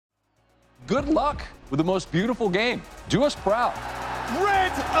good luck with the most beautiful game. Do us proud.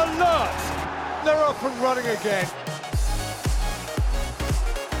 Red alert! They're up and running again.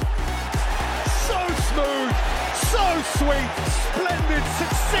 So smooth, so sweet, splendid,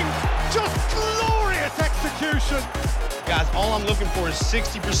 succinct, just glorious execution. Guys, all I'm looking for is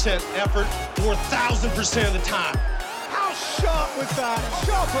 60% effort 4,000% of the time. How sharp was that?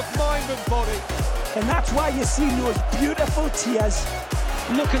 Sharp of mind and body. And that's why you see those beautiful tears.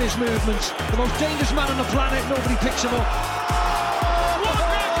 Look at his movements. The most dangerous man on the planet. Nobody picks him up. What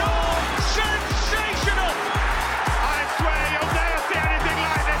a goal! Sensational! I swear you'll never see anything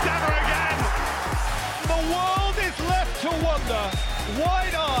like this ever again. The world is left to wonder,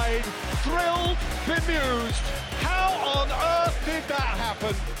 wide-eyed, thrilled, bemused. How on earth did that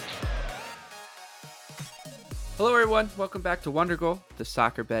happen? Hello, everyone. Welcome back to Wonder Goal, the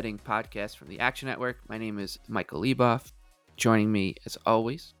soccer betting podcast from the Action Network. My name is Michael Leboff. Joining me, as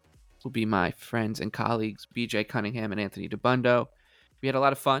always, will be my friends and colleagues, BJ Cunningham and Anthony DeBundo. We had a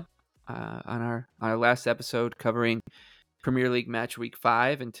lot of fun on our last episode covering Premier League match week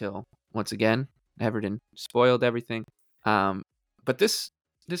 5 until, once again, Everton spoiled everything. But this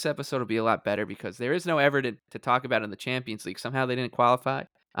episode will be a lot better because there is no Everton to talk about in the Champions League. Somehow they didn't qualify.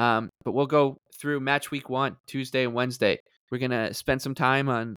 But we'll go through match week 1, Tuesday and Wednesday. We're going to spend some time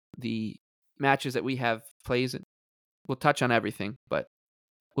on the matches that we have plays in. We'll touch on everything, but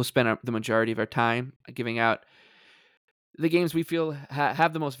we'll spend the majority of our time giving out the games we feel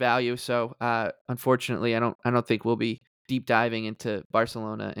have the most value. So, unfortunately, I don't think we'll be deep diving into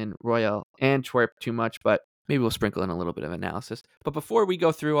Barcelona and Royal Antwerp too much, but maybe we'll sprinkle in a little bit of analysis. But before we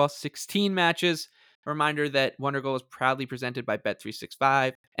go through all 16 matches, a reminder that Wonder Goal is proudly presented by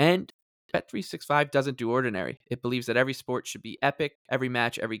Bet365, and Bet365 doesn't do ordinary. It believes that every sport should be epic, every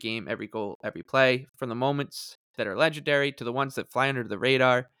match, every game, every goal, every play, from the moments that are legendary to the ones that fly under the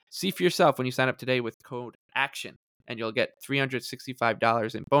radar. See for yourself when you sign up today with code ACTION, and you'll get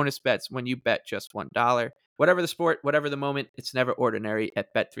 $365 in bonus bets when you bet just $1. Whatever the sport, whatever the moment, it's never ordinary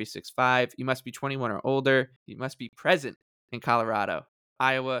at Bet365. You must be 21 or older. You must be present in Colorado,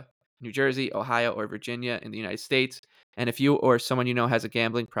 Iowa, New Jersey, Ohio, or Virginia in the United States. And if you or someone you know has a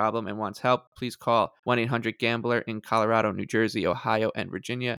gambling problem and wants help, please call 1-800-GAMBLER in Colorado, New Jersey, Ohio, and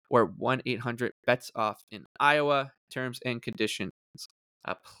Virginia, or 1-800-BETS-OFF in Iowa. Terms and conditions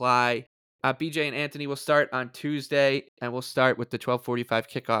apply. BJ and Anthony will start on Tuesday, and we'll start with the 12:45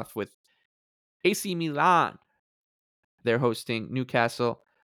 kickoff with AC Milan. They're hosting Newcastle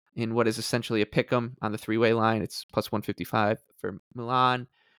in what is essentially a pick'em on the three-way line. It's plus 155 for Milan.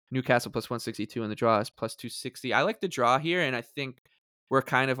 Newcastle plus 162, and the draw is plus 260. I like the draw here, and I think we're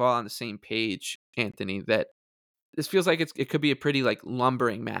kind of all on the same page, Anthony, that this feels like it could be a pretty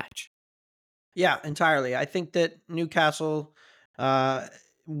lumbering match. Yeah, entirely. I think that Newcastle,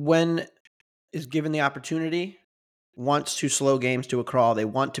 when is given the opportunity, wants to slow games to a crawl. They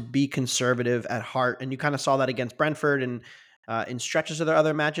want to be conservative at heart, and you kind of saw that against Brentford and in stretches of their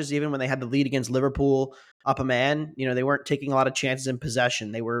other matches, even when they had the lead against Liverpool up a man, they weren't taking a lot of chances in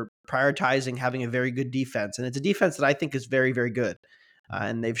possession. They were prioritizing having a very good defense. And it's a defense that I think is very, very good.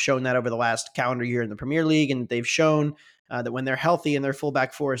 And they've shown that over the last calendar year in the Premier League. And they've shown that when they're healthy and their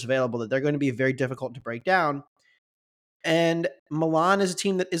fullback four is available, that they're going to be very difficult to break down. And Milan is a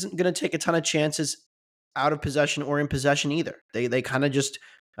team that isn't going to take a ton of chances out of possession or in possession either. They kind of just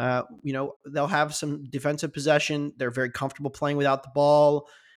they'll have some defensive possession. They're very comfortable playing without the ball.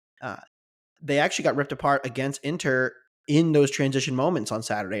 They actually got ripped apart against Inter in those transition moments on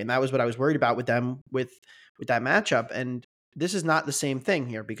Saturday. And that was what I was worried about with them with that matchup. And this is not the same thing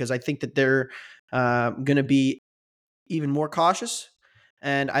here, because I think that they're going to be even more cautious.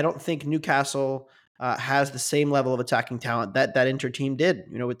 And I don't think Newcastle has the same level of attacking talent that Inter team did,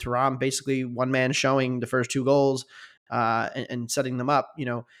 with Thuram basically one man showing the first 2 goals and setting them up.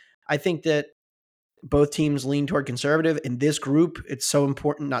 I think that both teams lean toward conservative. In this group, it's so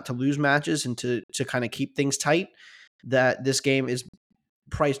important not to lose matches and to kind of keep things tight, that this game is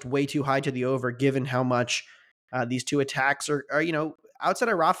priced way too high to the over, given how much these two attacks are outside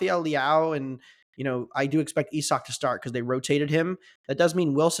of Rafael Leao. And, I do expect Isak to start because they rotated him. That does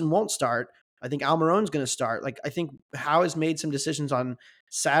mean Wilson won't start. I think Almiron's going to start. I think Howe has made some decisions on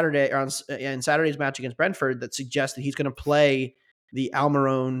Saturday or in Saturday's match against Brentford that suggest that he's going to play the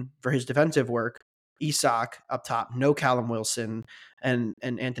Almiron for his defensive work, Isak up top, no Callum Wilson and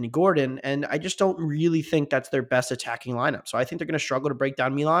Anthony Gordon. And I just don't really think that's their best attacking lineup. So I think they're going to struggle to break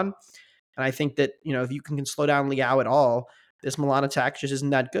down Milan. And I think that, if you can slow down Leao at all, this Milan attack just isn't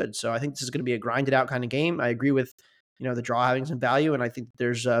that good. So I think this is going to be a grinded out kind of game. I agree with, the draw having some value. And I think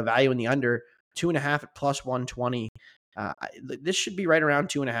there's value in the under 2.5 at plus 120. This should be right around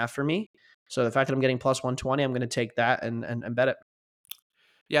 2.5 for me. So the fact that I'm getting plus 120, I'm going to take that and bet it.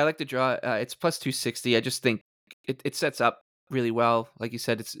 Yeah, I like the draw. It's plus 260. I just think it sets up really well. Like you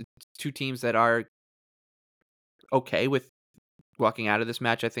said, it's two teams that are okay with walking out of this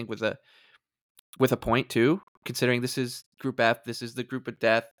match. I think with a point too, considering this is Group F. This is the group of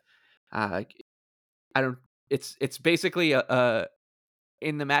death. I don't. It's basically a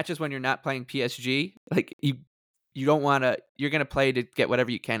in the matches when you're not playing PSG, like you don't want to. You're gonna play to get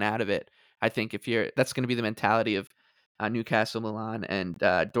whatever you can out of it. I think that's going to be the mentality of Newcastle, Milan, and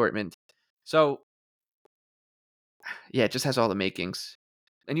Dortmund. So yeah, it just has all the makings.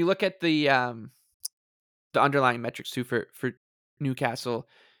 And you look at the underlying metrics too for Newcastle.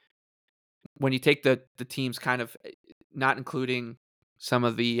 When you take the teams kind of not including some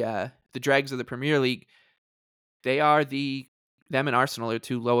of the dregs of the Premier League, they are them and Arsenal are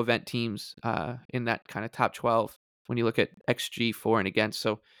two low event teams in that kind of top 12 when you look at XG for and against.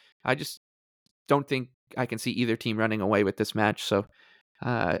 So I just don't think I can see either team running away with this match. So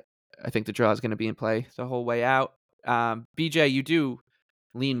I think the draw is going to be in play the whole way out. BJ, you do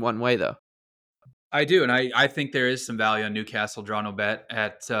lean one way though. I do, and I think there is some value on Newcastle draw no bet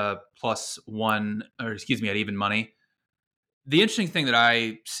at plus one, or excuse me, at even money. The interesting thing that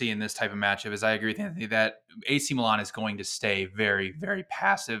I see in this type of matchup is I agree with Anthony that AC Milan is going to stay very, very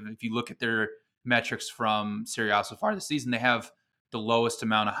passive. If you look at their metrics from Serie A so far this season, they have the lowest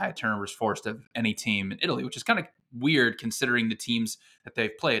amount of high turnovers forced of any team in Italy, which is kind of weird considering the teams that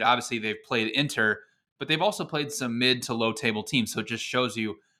they've played. Obviously, they've played Inter, but they've also played some mid to low table teams. So it just shows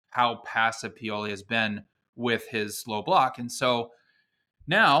you how passive Pioli has been with his low block. And so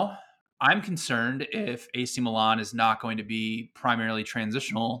now I'm concerned if AC Milan is not going to be primarily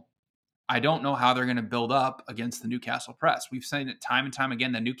transitional. I don't know how they're going to build up against the Newcastle press. We've seen it time and time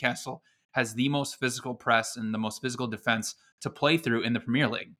again that Newcastle has the most physical press and the most physical defense to play through in the Premier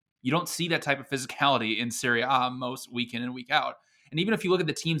League. You don't see that type of physicality in Serie A most week in and week out. And even if you look at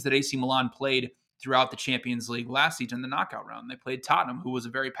the teams that AC Milan played throughout the Champions League last season, the knockout round, they played Tottenham, who was a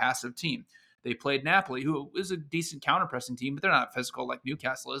very passive team. They played Napoli, who is a decent counter-pressing team, but they're not physical like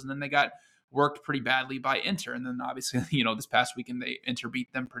Newcastle is. And then they got worked pretty badly by Inter. And then obviously, this past weekend, Inter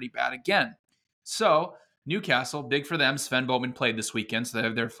beat them pretty bad again. So Newcastle, big for them. Sven Botman played this weekend, so they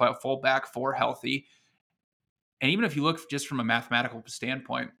have their full back four healthy. And even if you look just from a mathematical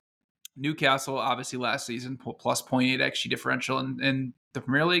standpoint, Newcastle, obviously last season, plus 0.8 XG differential in the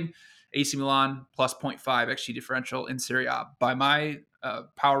Premier League. AC Milan, plus 0.5 XG differential in Serie A. By my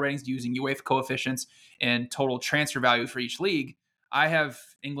power ratings using UEFA coefficients and total transfer value for each league, I have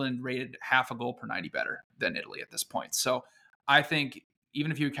England rated half a goal per 90 better than Italy at this point. So I think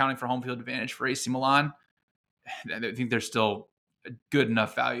even if you're accounting for home field advantage for AC Milan, I think there's still a good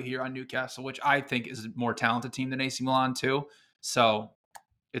enough value here on Newcastle, which I think is a more talented team than AC Milan too. So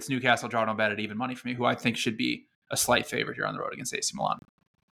it's Newcastle draw no bet at even money for me, who I think should be a slight favorite here on the road against AC Milan.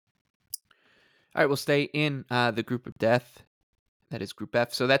 All right, we'll stay in the group of death. That is Group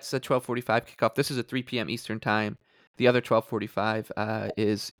F. So that's a 12:45 kickoff. This is at 3 p.m. Eastern time. The other 12:45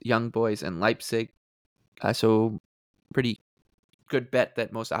 is Young Boys and Leipzig. So pretty good bet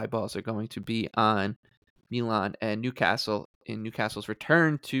that most eyeballs are going to be on Milan and Newcastle in Newcastle's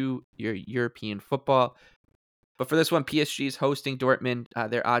return to your European football. But for this one, PSG is hosting Dortmund.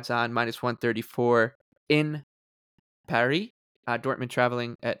 Their odds on minus 134 in Paris. Dortmund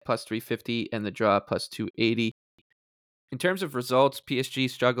traveling at plus 350 and the draw plus 280. In terms of results, PSG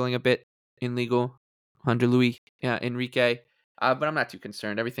struggling a bit in legal under Luis Enrique, but I'm not too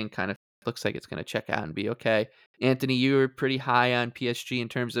concerned. Everything kind of looks like it's going to check out and be okay. Anthony, you were pretty high on PSG in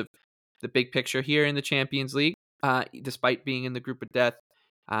terms of the big picture here in the Champions League, despite being in the group of death.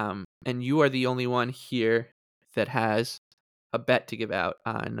 And you are the only one here that has a bet to give out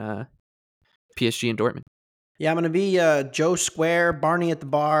on PSG and Dortmund. Yeah, I'm going to be Joe Square, Barney at the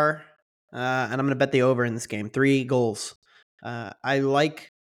bar, and I'm going to bet the over in this game. 3 goals. I like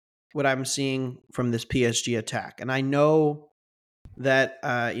what I'm seeing from this PSG attack. And I know that,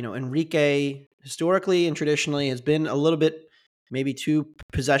 Enrique historically and traditionally has been a little bit maybe too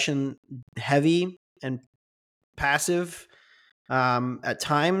possession heavy and passive at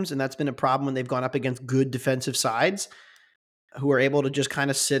times. And that's been a problem when they've gone up against good defensive sides who are able to just kind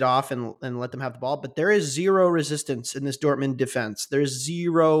of sit off and let them have the ball. But there is zero resistance in this Dortmund defense. There's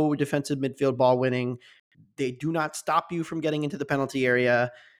zero defensive midfield ball winning. They do not stop you from getting into the penalty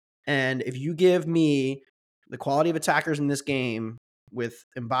area. And if you give me the quality of attackers in this game with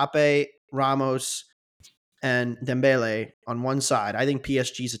Mbappe, Ramos, and Dembele on one side, I think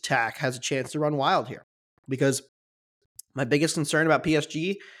PSG's attack has a chance to run wild here. Because my biggest concern about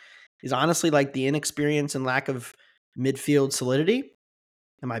PSG is honestly like the inexperience and lack of midfield solidity.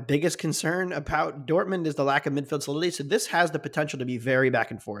 And my biggest concern about Dortmund is the lack of midfield solidity. So this has the potential to be very back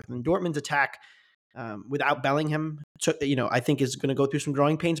and forth. And Dortmund's attack without Bellingham, I think is going to go through some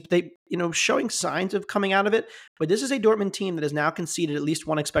growing pains, but they, showing signs of coming out of it. But this is a Dortmund team that has now conceded at least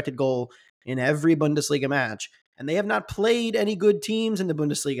one expected goal in every Bundesliga match. And they have not played any good teams in the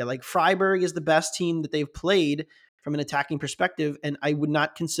Bundesliga. Like Freiburg is the best team that they've played from an attacking perspective. And I would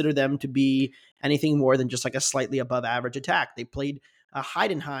not consider them to be anything more than just like a slightly above average attack. They played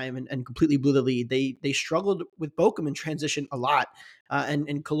Heidenheim and completely blew the lead. They struggled with Bochum in transition a lot.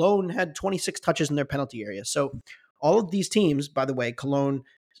 And Cologne had 26 touches in their penalty area. So all of these teams, by the way, Cologne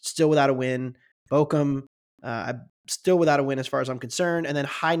still without a win. Bochum still without a win as far as I'm concerned. And then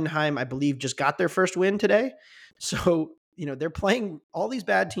Heidenheim, I believe, just got their first win today. So, they're playing all these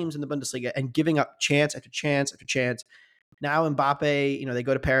bad teams in the Bundesliga and giving up chance after chance after chance. Now Mbappe, they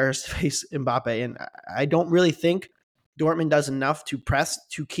go to Paris to face Mbappe. And I don't really think Dortmund does enough to press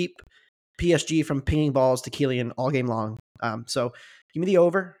to keep PSG from pinging balls to Kylian all game long. So give me the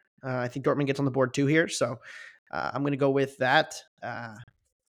over. I think Dortmund gets on the board too here. So I'm going to go with that.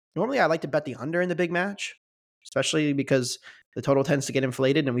 Normally I like to bet the under in the big match, especially because the total tends to get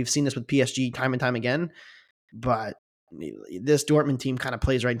inflated. And we've seen this with PSG time and time again. But this Dortmund team kind of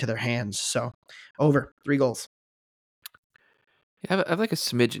plays right into their hands. So over 3 goals. I have like a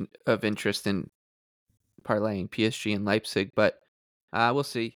smidgen of interest in parlaying PSG and Leipzig, but we'll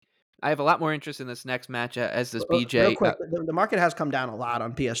see. I have a lot more interest in this next match as this BJ. Real quick, the market has come down a lot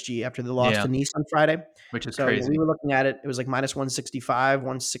on PSG after the loss to Nice on Friday. Which is so crazy. We were looking at it. It was like minus 165,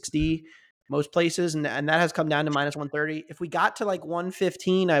 160 most places, and that has come down to minus 130. If we got to like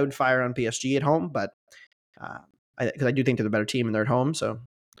 115, I would fire on PSG at home, but because I do think they're the better team and they're at home, so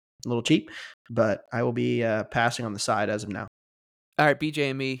a little cheap. But I will be passing on the side as of now. All right, BJ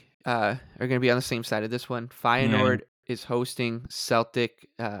and me are going to be on the same side of this one. Feyenoord is hosting Celtic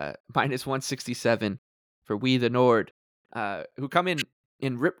minus 167 for We the Nord, who come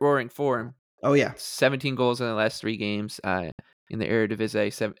in rip-roaring form. Oh, yeah. 17 goals in the last 3 games in the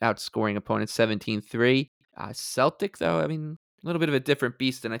Eredivisie, outscoring opponents 17-3. Celtic, though, I mean, a little bit of a different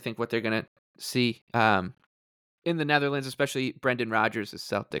beast than I think what they're going to see in the Netherlands, especially Brendan Rodgers is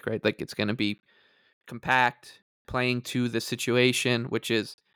Celtic, right? Like, it's going to be compact, playing to the situation, which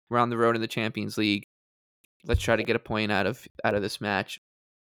is we're on the road in the Champions League. Let's try to get a point out of this match.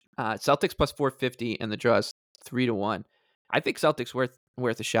 Celtics plus 450 and the draw is 3-1. I think Celtics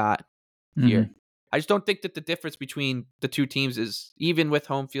worth a shot here. Mm-hmm. I just don't think that the difference between the two teams is, even with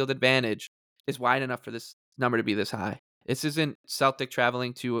home field advantage, is wide enough for this number to be this high. This isn't Celtic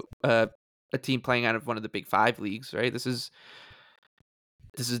traveling to a team playing out of one of the Big 5 leagues, right? This is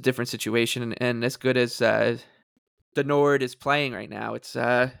a different situation, and as good as the Nord is playing right now, it's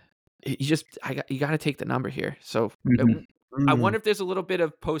you got to take the number here. So I wonder if there's a little bit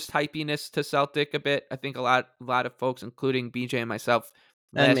of post hypiness to Celtic a bit. I think a lot of folks, including BJ and myself,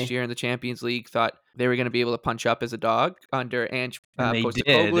 last year in the Champions League thought they were going to be able to punch up as a dog under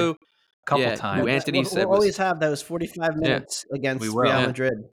Postecoglou. A couple times. Anthony said we'll always have those 45 minutes against Real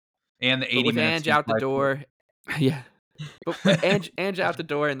Madrid. And the 80 with minutes. Ange out the door. Yeah. But Ange out the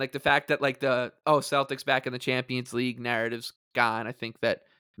door, and like the fact that like Celtics back in the Champions League narrative's gone. I think that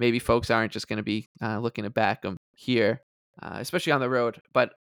maybe folks aren't just going to be looking to back them here, especially on the road.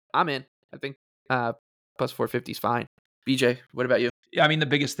 But I'm in. I think plus 450 is fine. BJ, what about you? Yeah, I mean, the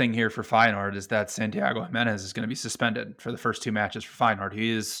biggest thing here for Feyenoord is that Santiago Jimenez is going to be suspended for the first 2 matches for Feyenoord.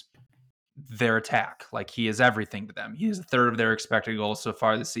 He is their attack. Like, he is everything to them. He is a third of their expected goals so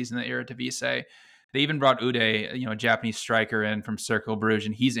far this season at Eredivisie. They even brought Ude, a Japanese striker, in from Cercle Bruges,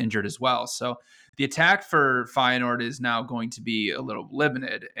 and he's injured as well. So the attack for Feyenoord is now going to be a little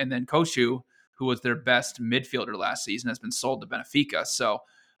limited. And then Koshu, who was their best midfielder last season, has been sold to Benfica. So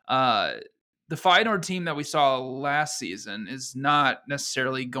the Feyenoord team that we saw last season is not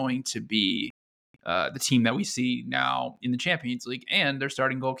necessarily going to be the team that we see now in the Champions League, and their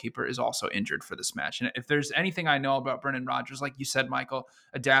starting goalkeeper is also injured for this match. And if there's anything I know about Brendan Rodgers, like you said, Michael,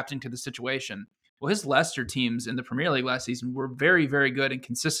 adapting to the situation, well, his Leicester teams in the Premier League last season were very, very good and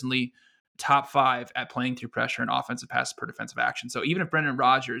consistently top 5 at playing through pressure and offensive passes per defensive action. So even if Brendan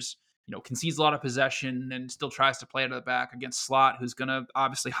Rodgers, concedes a lot of possession and still tries to play it at the back against Slot, who's going to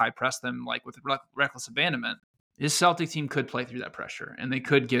obviously high press them like with reckless abandonment, his Celtic team could play through that pressure, and they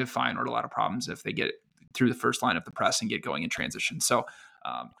could give Feyenoord a lot of problems if they get through the first line of the press and get going in transition. So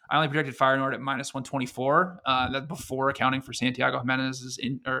I only projected Feyenoord at minus 124. That before accounting for Santiago Jimenez's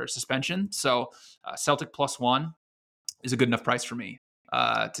suspension. So Celtic plus 1 is a good enough price for me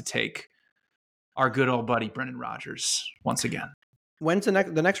to take our good old buddy Brendan Rodgers once again. When's the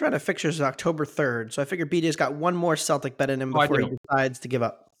next round of fixtures is October 3rd. So I figure BJ's got one more Celtic bet in him I before he do. decides to give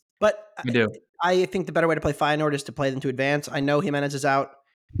up. But I do. I think the better way to play Feyenoord is to play them to advance. I know Jimenez is out.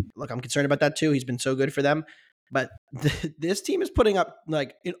 Look, I'm concerned about that too. He's been so good for them. But this team is putting up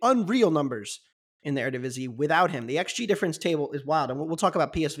like unreal numbers in the Eredivisie without him. The XG difference table is wild. And we'll talk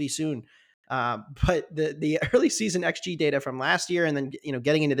about PSV soon. But the early season XG data from last year and then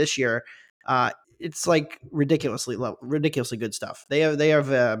getting into this year, it's like ridiculously low, ridiculously good stuff. They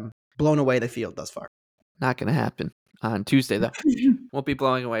have blown away the field thus far. Not going to happen on Tuesday, though. Won't be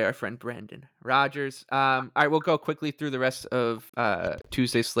blowing away our friend Brendan Rodgers. All right, we'll go quickly through the rest of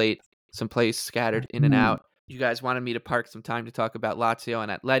Tuesday's slate. Some plays scattered in and out. You guys wanted me to park some time to talk about Lazio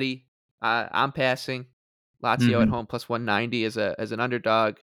and Atleti. I'm passing. Lazio at home plus 190 as an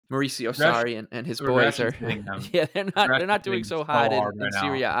underdog. Mauricio Sarri and his boys are they're not doing so hot in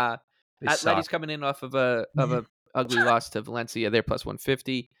Syria. Atleti's coming in off of a ugly loss to Valencia. They're plus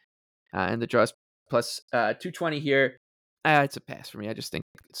 150, and the draws plus 220 here. It's a pass for me. I just think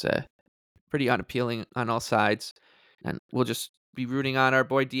it's pretty unappealing on all sides, and we'll just be rooting on our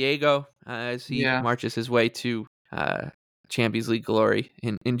boy Diego as he marches his way to Champions League glory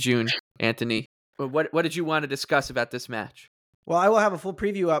in June. Anthony, what did you want to discuss about this match? Well, I will have a full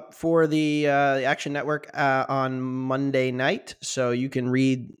preview up for the Action Network on Monday night, so you can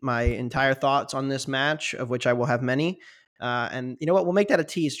read my entire thoughts on this match, of which I will have many. And you know what? We'll make that a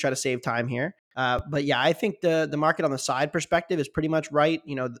tease to try to save time here. But yeah, I think the market on the side perspective is pretty much right.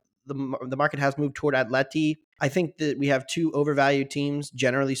 The market has moved toward Atleti. I think that we have two overvalued teams,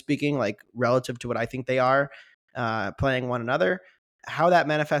 generally speaking, like relative to what I think they are, playing one another. How that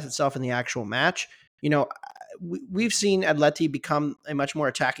manifests itself in the actual match, we've seen Atleti become a much more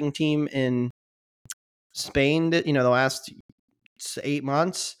attacking team in Spain, the last 8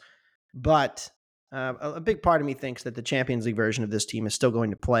 months. But a big part of me thinks that the Champions League version of this team is still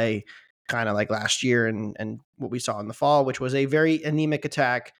going to play kind of like last year and what we saw in the fall, which was a very anemic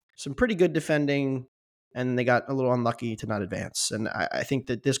attack, some pretty good defending, and they got a little unlucky to not advance. And I think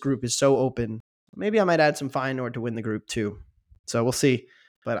that this group is so open. Maybe I might add some Feyenoord to win the group too. So we'll see.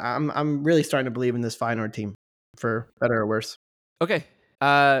 But I'm really starting to believe in this Feyenoord team, for better or worse. Okay.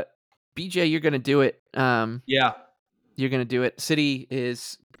 BJ, you're going to do it. Yeah. You're going to do it. City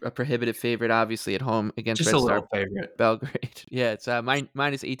is a prohibitive favorite, obviously, at home against just Red a Star little favorite. Belgrade. Yeah, it's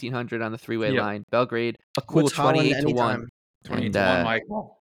minus 1,800 on the three-way line. Belgrade, a cool What's 28 Holland to 1. anytime? 28 to 1,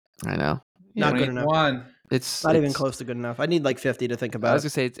 Michael. I know. Not good enough. It's not even close to good enough. I need like 50 to think about. I was gonna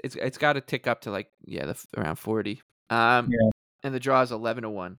say it's got to tick up to like around 40. And the draw is 11 to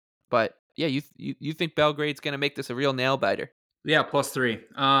 1. But yeah, you think Belgrade's gonna make this a real nail biter? Yeah, +3.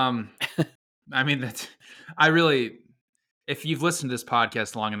 I mean if you've listened to this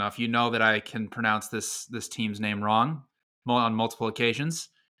podcast long enough, you know that I can pronounce this team's name wrong on multiple occasions.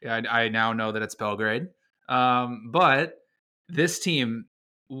 I now know that it's Belgrade. But this team,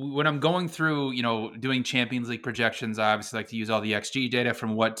 when I'm going through, doing Champions League projections, I obviously like to use all the XG data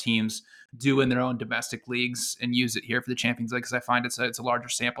from what teams do in their own domestic leagues and use it here for the Champions League because I find it's a larger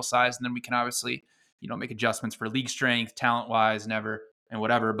sample size, and then we can obviously, make adjustments for league strength, talent-wise, and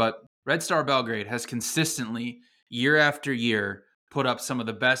whatever. But Red Star Belgrade has consistently, year after year, put up some of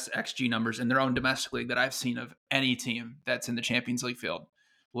the best XG numbers in their own domestic league that I've seen of any team that's in the Champions League field.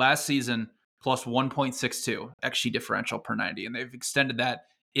 Last season, plus 1.62 XG differential per 90, and they've extended that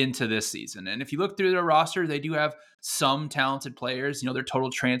into this season. And if you look through their roster, they do have some talented players. Their total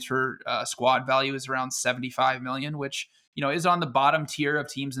transfer squad value is around 75 million, which, is on the bottom tier of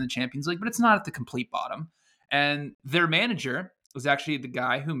teams in the Champions League, but it's not at the complete bottom. And their manager was actually the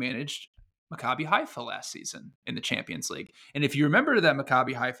guy who managed Maccabi Haifa last season in the Champions League. And if you remember that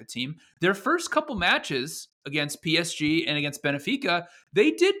Maccabi Haifa team, their first couple matches against PSG and against Benfica,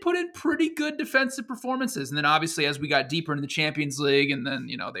 they did put in pretty good defensive performances. And then obviously as we got deeper into the Champions League and then,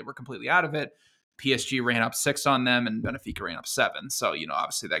 they were completely out of it, PSG ran up 6 on them and Benfica ran up 7. So,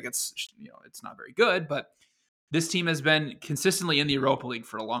 obviously that gets, it's not very good, but this team has been consistently in the Europa League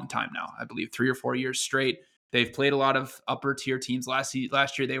for a long time now. I believe 3 or 4 years straight. They've played a lot of upper tier teams. Last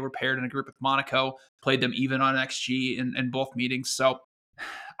year, they were paired in a group with Monaco, played them even on XG in both meetings. So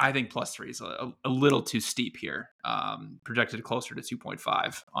I think +3 is a little too steep here, projected closer to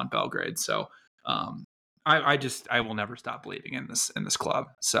 2.5 on Belgrade. So I will never stop believing in this club.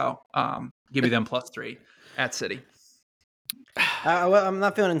 So give me them +3 at City. Well, I'm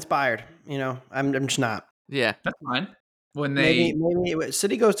not feeling inspired. I'm just not. Yeah, that's fine. When maybe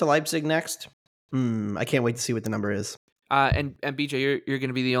City goes to Leipzig next. I can't wait to see what the number is. And BJ, you're going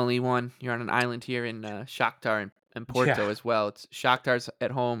to be the only one. You're on an island here in Shakhtar and Porto as well. It's Shakhtar's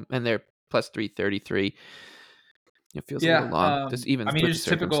at home, and they're +333. It feels a little long, just even I mean, with the just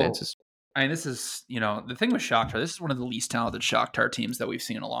typical. circumstances. I mean, this is, the thing with Shakhtar, this is one of the least talented Shakhtar teams that we've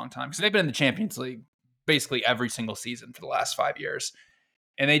seen in a long time. Because they've been in the Champions League basically every single season for the last 5 years.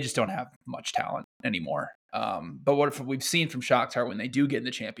 And they just don't have much talent anymore. But what we've seen from Shakhtar when they do get in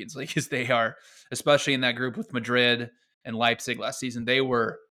the Champions League is they are, especially in that group with Madrid and Leipzig last season, they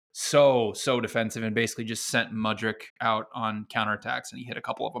were so defensive and basically just sent Mudryk out on counterattacks, and he hit a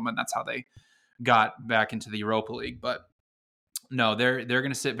couple of them, and that's how they got back into the Europa League. But no, they're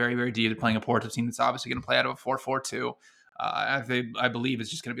going to sit very, very deep. They're playing a Porto team that's obviously going to play out of a 4-4-2. I believe it's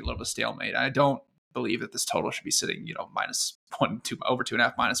just going to be a little bit of a stalemate. I don't believe that this total should be sitting, minus 1, 2, over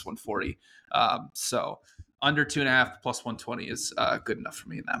 2.5, minus 140. So under 2.5 plus 120 is good enough for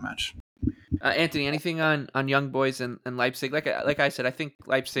me in that match. Anthony, anything on Young Boys and Leipzig? Like I said, I think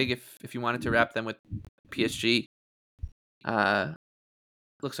Leipzig, if you wanted to wrap them with PSG,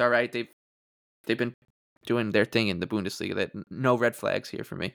 looks all right. They've been doing their thing in the Bundesliga. That no red flags here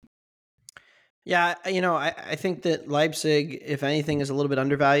for me. Yeah, I think that Leipzig, if anything, is a little bit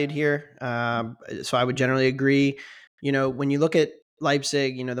undervalued here. So I would generally agree. When you look at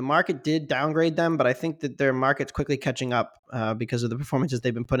Leipzig, the market did downgrade them, but I think that their market's quickly catching up because of the performances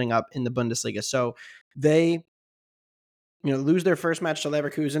they've been putting up in the Bundesliga. So they, lose their first match to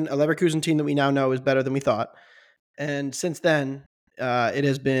Leverkusen, a Leverkusen team that we now know is better than we thought. And since then, it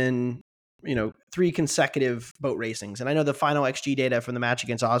has been 3 consecutive boat racings. And I know the final XG data from the match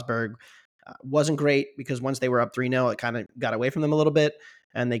against Augsburg wasn't great because once they were up 3-0, it kind of got away from them a little bit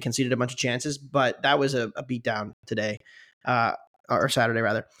and they conceded a bunch of chances. But that was a beatdown today, or Saturday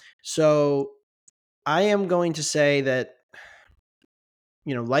rather. So I am going to say that,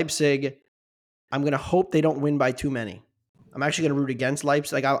 Leipzig, I'm going to hope they don't win by too many. I'm actually going to root against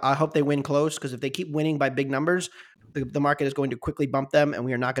Leipzig. I hope they win close because if they keep winning by big numbers, the market is going to quickly bump them, and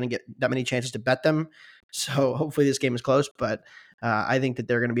we are not going to get that many chances to bet them. So hopefully this game is close, but I think that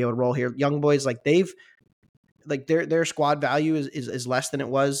they're going to be able to roll here. Young Boys, their squad value is less than it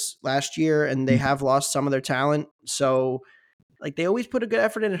was last year, and they have lost some of their talent. So they always put a good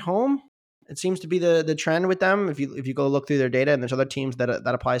effort in at home. It seems to be the trend with them. If you go look through their data, and there's other teams that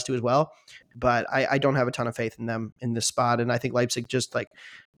applies to as well. But I don't have a ton of faith in them in this spot, and I think Leipzig just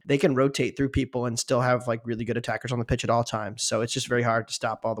they can rotate through people and still have really good attackers on the pitch at all times. So it's just very hard to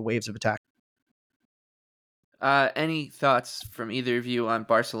stop all the waves of attack. Any thoughts from either of you on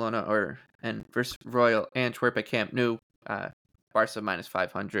Barcelona and versus Royal Antwerp at Camp Nou? Barca minus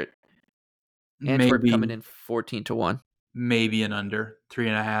 500. Antwerp coming in 14-1. Maybe an under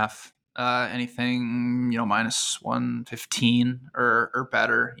 3.5. Anything minus 115 or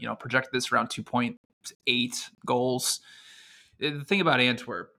better. Projected this around 2.8 goals. The thing about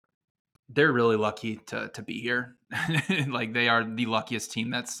Antwerp, they're really lucky to be here. They are the luckiest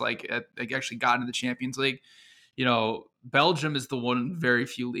team that's actually got into the Champions League. Belgium is the one very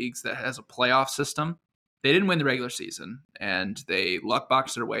few leagues that has a playoff system. They didn't win the regular season, and they luck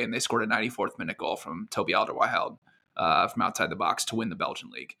boxed their way, and they scored a 94th minute goal from Toby Alderweireld from outside the box to win the Belgian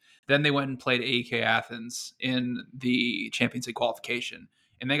league. Then they went and played AEK Athens in the Champions League qualification,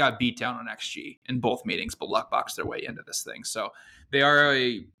 and they got beat down on XG in both meetings, but luck boxed their way into this thing. So they are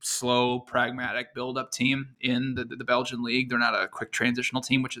a slow, pragmatic build-up team in the Belgian league. They're not a quick transitional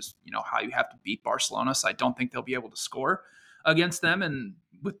team, which is how you have to beat Barcelona. So I don't think they'll be able to score against them. And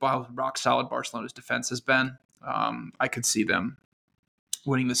with how rock solid Barcelona's defense has been, I could see them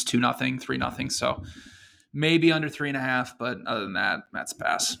winning this 2-0, 3-0. So maybe under 3.5, but other than that, that's a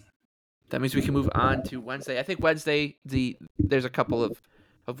pass. That means we can move on to Wednesday. I think Wednesday, there's a couple of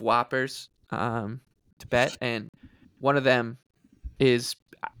whoppers to bet, and one of them is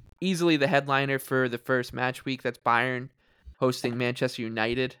easily the headliner for the first match week. That's Bayern hosting Manchester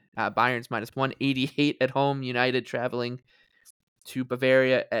United. Bayern's minus 188 at home. United traveling to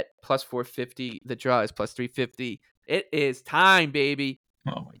Bavaria at plus 450. The draw is plus 350. It is time, baby.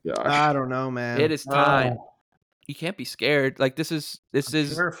 Oh my gosh. I don't know, man. It is time. You can't be scared. This is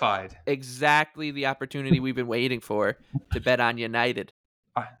terrified. Exactly the opportunity we've been waiting for to bet on United.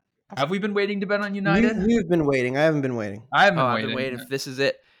 Have we been waiting to bet on United? You've been waiting. I haven't been waiting. I've been waiting. This is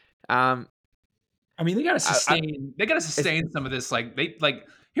it. I mean, they got to sustain. They got to sustain some of this.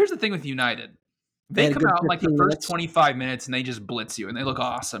 Here's the thing with United. They come out the first 25 minutes and they just blitz you and they look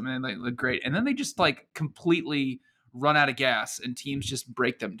awesome and they look great. And then they just completely run out of gas and teams just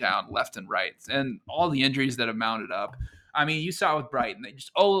break them down left and right. And all the injuries that have mounted up. I mean, you saw it with Brighton. They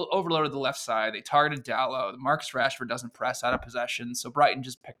just overloaded the left side. They targeted Dalot. Marcus Rashford doesn't press out of possession, so Brighton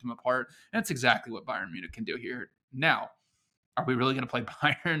just picked him apart. And that's exactly what Bayern Munich can do here. Now, are we really going to play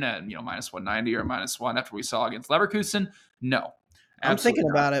Bayern at minus 190 or minus 1 after we saw against Leverkusen? No. I'm thinking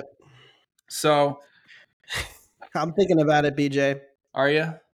about it. So I'm thinking about it, BJ. Are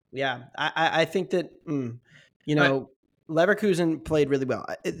you? Yeah, I think that Leverkusen played really well.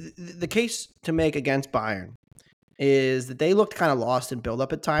 The case to make against Bayern is that they looked kind of lost in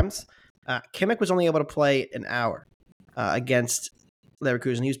build-up at times. Kimmich was only able to play an hour against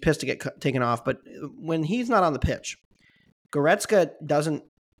Leverkusen. He was pissed to get taken off, but when he's not on the pitch, Goretzka doesn't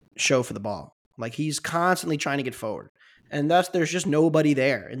show for the ball. Like, he's constantly trying to get forward, and thus there's just nobody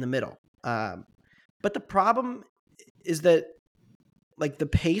there in the middle. But the problem is that, like, the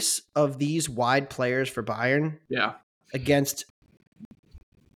pace of these wide players for Bayern against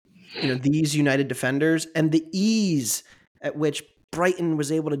these United defenders, and the ease at which Brighton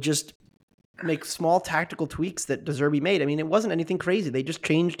was able to just make small tactical tweaks that De Zerbi made. I mean, it wasn't anything crazy. They just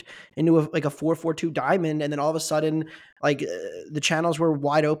changed into a 4-4-2 diamond, and then all of a sudden, the channels were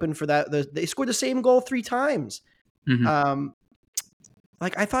wide open for that. They scored the same goal 3 times. Mm-hmm.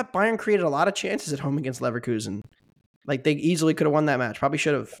 I thought Bayern created a lot of chances at home against Leverkusen. Like, they easily could have won that match. Probably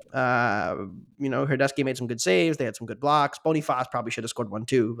should have. Herdesky made some good saves. They had some good blocks. Boniface probably should have scored one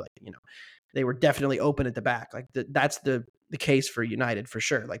too. They were definitely open at the back. That's the case for United for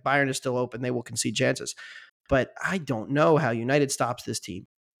sure. Like, Bayern is still open. They will concede chances. But I don't know how United stops this team.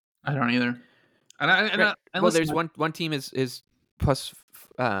 I don't either. There's one team is plus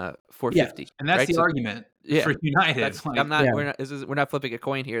 450. And that's the so, argument for United. We're not flipping a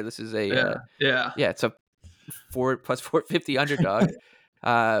coin here. This is a it's a 4 plus 450 underdog.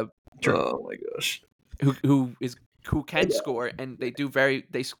 Oh my gosh. Who can score, and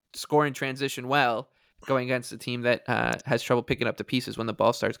they score in transition well, going against a team that has trouble picking up the pieces when the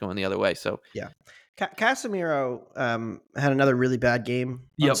ball starts going the other way. So Casemiro had another really bad game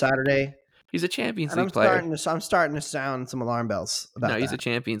on Saturday. He's a Champions League player. I'm starting to sound some alarm bells about that. No, he's a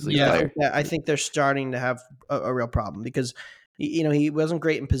Champions League player. I think they're starting to have a real problem because he wasn't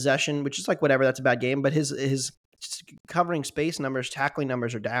great in possession, which is like whatever. That's a bad game, but his covering space numbers, tackling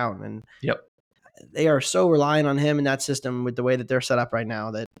numbers are down, and they are so reliant on him in that system with the way that they're set up right now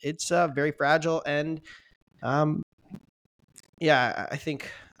that it's very fragile. And I think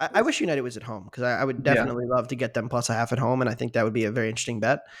I wish United was at home because I would definitely love to get them plus a half at home, and I think that would be a very interesting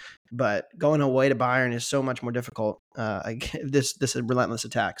bet. But going away to Bayern is so much more difficult. This is a relentless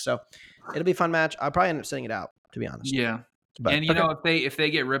attack, so it'll be a fun match. I'll probably end up sitting it out, to be honest. Yeah, but, and if they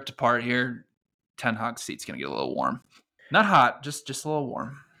get ripped apart here, Ten Hag's seat's gonna get a little warm. Not hot, just a little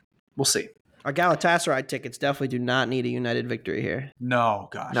warm. We'll see. Our Galatasaray tickets definitely do not need a United victory here. No,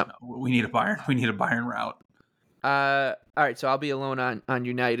 gosh, no. We need a Bayern. We need a Bayern route. All right, so I'll be alone on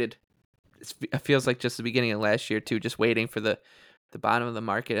United. It feels like just the beginning of last year too, just waiting for the bottom of the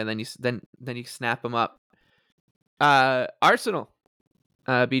market, and then you snap them up. Arsenal,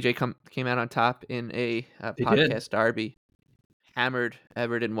 BJ came out on top in a podcast derby, hammered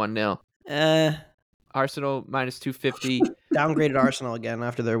Everton 1-0. Arsenal minus 250. Downgraded Arsenal again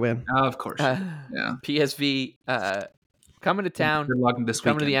after their win. Of course. PSV coming to town. Good luck this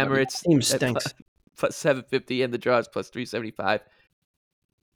weekend, coming to the Emirates. Team stinks. Plus 750, and the draw is plus 375.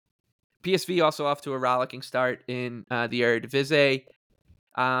 PSV also off to a rollicking start in the Eredivisie.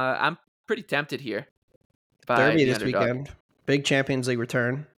 I'm pretty tempted here. Derby this weekend. Big Champions League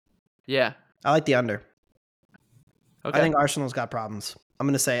return. Yeah. I like the under. Okay. I think Arsenal's got problems. I'm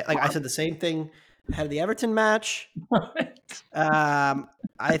going to say, I said the same thing ahead of the Everton match.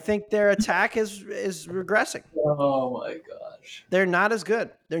 I think their attack is regressing. Oh my gosh. They're not as good.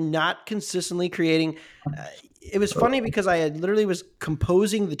 They're not consistently creating. It was funny because I had literally was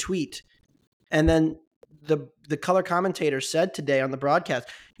composing the tweet, and then the color commentator said today on the broadcast,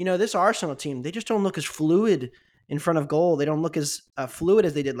 this Arsenal team, they just don't look as fluid in front of goal. They don't look as fluid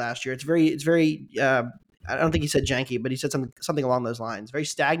as they did last year. It's very I don't think he said janky, but he said something along those lines. Very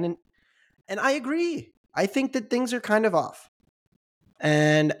stagnant. And I agree. I think that things are kind of off.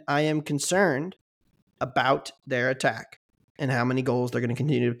 And I am concerned about their attack and how many goals they're going to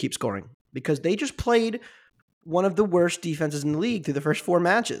continue to keep scoring, because they just played one of the worst defenses in the league through the first 4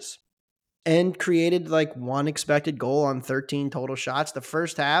 matches and created like 1 expected goal on 13 total shots. The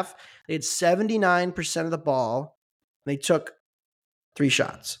first half, they had 79% of the ball. They took 3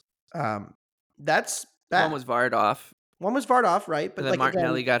 shots. That's bad. One was VAR'd off. Right? But then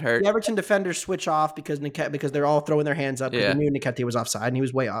Martinelli got hurt. The Everton defenders switch off because they're all throwing their hands up because they knew Nketiah was offside and he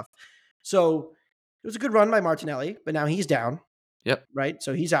was way off. So it was a good run by Martinelli, but now he's down. Yep. Right?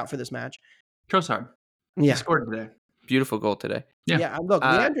 So he's out for this match. Trossard. Yeah. He scored today. Beautiful goal today. Yeah. Look,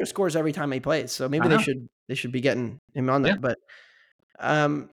 Leandro scores every time he plays, so maybe they should be getting him on that. But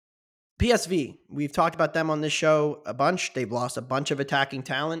PSV, we've talked about them on this show a bunch. They've lost a bunch of attacking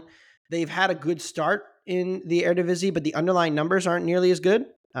talent. They've had a good start in the Eredivisie, but the underlying numbers aren't nearly as good.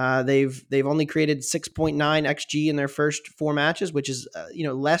 They've only created 6.9 xG in their first 4 matches, which is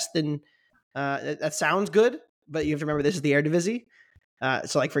less than that sounds good, but you have to remember this is the Eredivisie.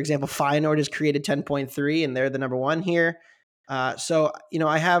 So like for example, Feyenoord has created 10.3 and they're the number 1 here. So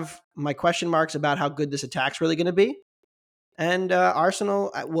I have my question marks about how good this attack's really going to be. And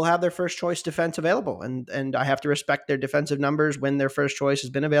Arsenal will have their first choice defense available, and I have to respect their defensive numbers when their first choice has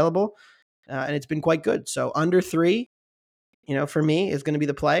been available, and it's been quite good. So under 3, for me, is going to be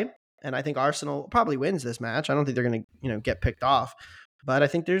the play, and I think Arsenal probably wins this match. I don't think they're going to get picked off, but I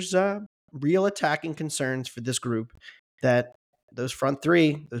think there's real attacking concerns for this group that those front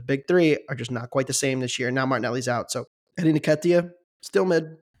 3, those big 3, are just not quite the same this year. Now Martinelli's out, so Eddie Nketiah still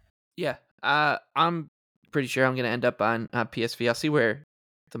mid. Yeah, I'm pretty sure I'm going to end up on PSV. I'll see where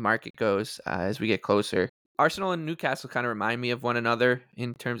the market goes as we get closer. Arsenal and Newcastle kind of remind me of one another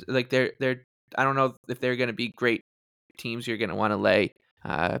in terms like they're I don't know if they're going to be great teams you're going to want to lay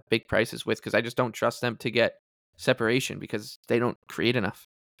big prices with, because I just don't trust them to get separation because they don't create enough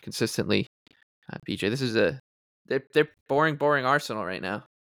consistently. BJ, this is they're boring Arsenal right now.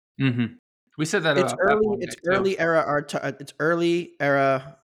 Mm-hmm. We said that It's about early. It's early era. It's early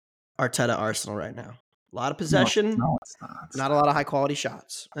era Arteta Arsenal right now. A lot of possession, No, it's not. not a lot of high quality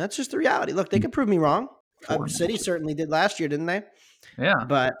shots. And that's just the reality. Look, they could prove me wrong. City certainly did last year, didn't they? Yeah,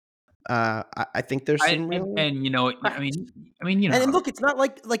 but I think there's some real. And I mean, and look, it's not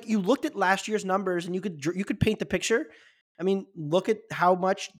like you looked at last year's numbers and you could paint the picture. I mean, look at how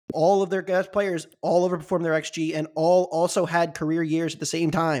much all of their best players all overperformed their XG and all also had career years at the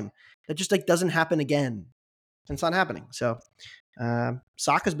same time. That just doesn't happen again. And it's not happening. So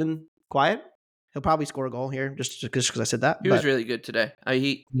Saka's been quiet. He'll probably score a goal here just because I said that. He was really good today.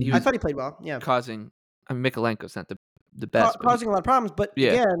 I thought he played well. Yeah, Mikolenko's not the best, causing a lot of problems. But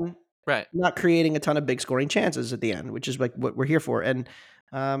again, right, not creating a ton of big scoring chances at the end, which is like what we're here for. And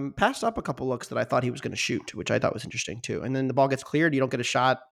passed up a couple looks that I thought he was going to shoot, which I thought was interesting too. And then the ball gets cleared, you don't get a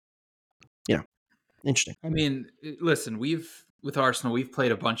shot. Interesting. I mean, listen, with Arsenal, we've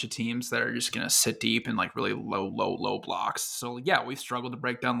played a bunch of teams that are just going to sit deep in like really low blocks. So yeah, we've struggled to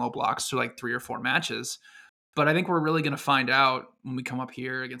break down low blocks through like 3 or 4 matches. But I think we're really going to find out when we come up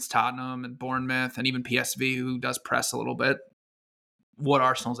here against Tottenham and Bournemouth and even PSV, who does press a little bit, what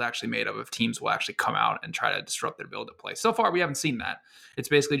Arsenal's actually made of if teams will actually come out and try to disrupt their ability to play. So far, we haven't seen that. It's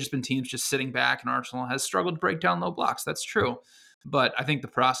basically just been teams just sitting back, and Arsenal has struggled to break down low blocks. That's true. But I think the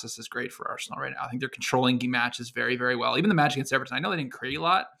process is great for Arsenal right now. I think they're controlling matches very, very well. Even the match against Everton, I know they didn't create a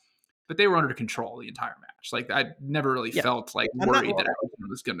lot, but they were under control the entire match. Like, I never really felt like worried that Everton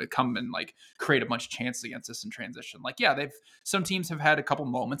was going to come and like create a bunch of chances against us in transition. Like, yeah, some teams have had a couple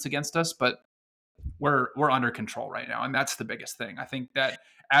moments against us, but we're under control right now, and that's the biggest thing. I think that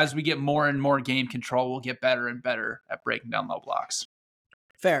as we get more and more game control, we'll get better and better at breaking down low blocks.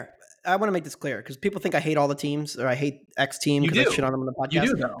 Fair. I want to make this clear because people think I hate all the teams or I hate X team because I shit on them on the podcast.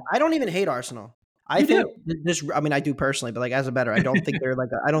 You do, though. I don't even hate Arsenal. I think this. I mean, I do personally, but like as a better, I don't think they're like.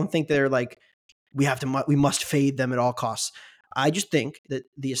 I don't think they're like. We must fade them at all costs. I just think that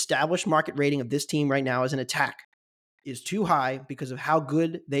the established market rating of this team right now as an attack is too high because of how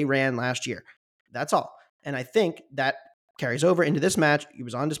good they ran last year. That's all. And I think that carries over into this match. He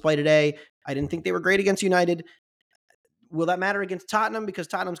was on display today. I didn't think they were great against United. Will that matter against Tottenham? Because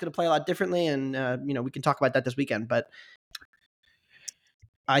Tottenham's going to play a lot differently, and we can talk about that this weekend. But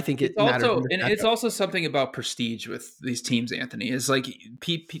I think it matters. And it's also something about prestige with these teams, Anthony. Is like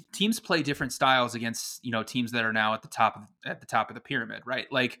teams play different styles against teams that are now at the top of the pyramid, right?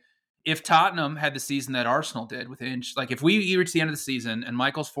 Like if Tottenham had the season that Arsenal did like if we reach the end of the season and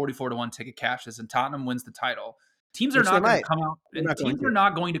Michael's 44-1 ticket cashes and Tottenham wins the title. Teams are not going to come out, and teams are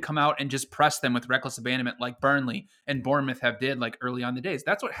not going to come out and just press them with reckless abandonment like Burnley and Bournemouth have did like early on the days.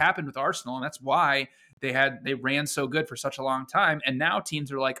 That's what happened with Arsenal, and that's why they ran so good for such a long time. And now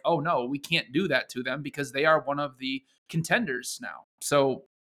teams are like, oh no, we can't do that to them because they are one of the contenders now. So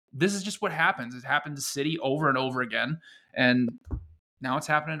this is just what happens. It happened to City over and over again, and now it's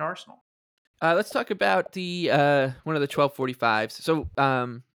happening to Arsenal. Let's talk about the one of the 12:45s. So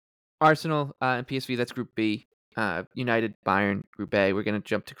Arsenal and PSV, that's Group B. United, Bayern, Group A. We're going to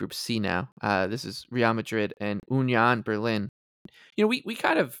jump to Group C now. This is Real Madrid and Union Berlin. We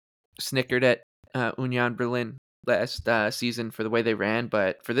kind of snickered at Union Berlin last season for the way they ran,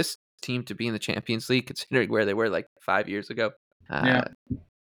 but for this team to be in the Champions League, considering where they were like 5 years ago,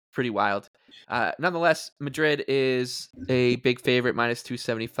 pretty wild. Nonetheless, Madrid is a big favorite, minus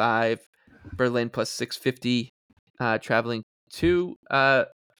 275. Berlin plus 650, traveling to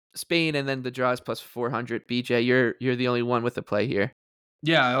Spain, and then the draws plus 400. BJ, you're the only one with a play here.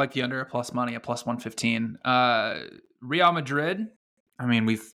 Yeah, I like the under at plus money at plus 115. Real Madrid, I mean,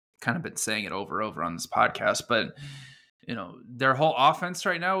 we've kind of been saying it over on this podcast, but their whole offense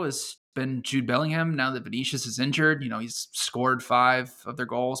right now has been Jude Bellingham. Now that Vinicius is injured, he's scored 5 of their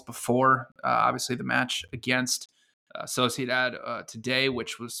goals before, obviously the match against Sociedad today,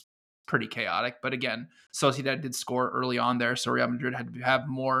 which was pretty chaotic. But again, Sociedad did score early on there, so Real Madrid had to have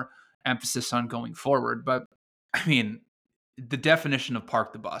more emphasis on going forward. But I mean, the definition of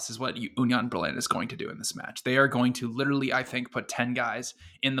park the bus is what Union Berlin is going to do in this match. They are going to literally, I think, put 10 guys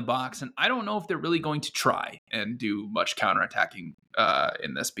in the box. And I don't know if they're really going to try and do much counterattacking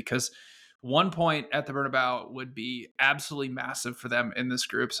in this, because 1 point at the Bernabeu would be absolutely massive for them in this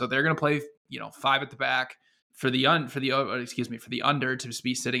group. So they're going to play, 5 at the back for the under to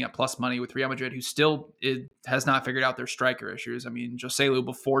be sitting at plus money with Real Madrid, who still has not figured out their striker issues. I mean, Joselu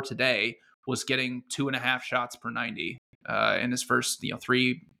before today was getting 2.5 shots per 90. In his first,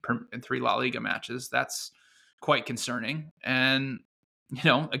 3 La Liga matches. That's quite concerning. And,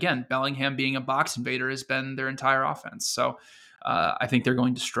 again, Bellingham being a box invader has been their entire offense. So I think they're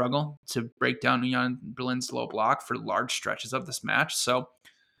going to struggle to break down Union Berlin's low block for large stretches of this match. So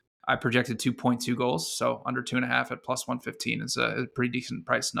I projected 2.2 goals. So under 2.5 at plus 115 is a pretty decent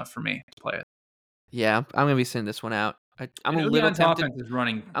price enough for me to play it. Yeah, I'm going to be sending this one out. I'm a little tempted. Offense is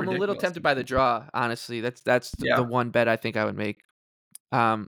running. I'm a little tempted by the draw. Honestly, that's the one bet I think I would make.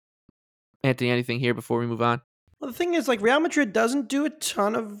 Anthony, anything here before we move on? Well, the thing is, like, Real Madrid doesn't do a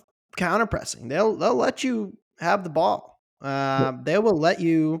ton of counter pressing. They'll let you have the ball. They will let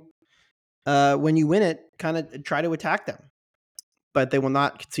you, when you win it, kind of try to attack them, but they will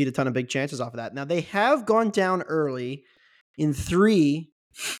not concede a ton of big chances off of that. Now, they have gone down early in 3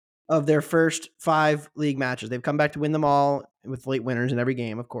 of their first 5 league matches. They've come back to win them all with late winners in every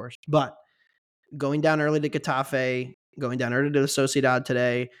game, of course. But going down early to Getafe, going down early to the Sociedad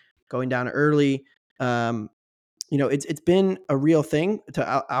today, going down early, it's been a real thing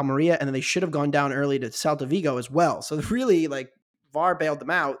to Almeria, and then they should have gone down early to Celta Vigo as well. So really, like, VAR bailed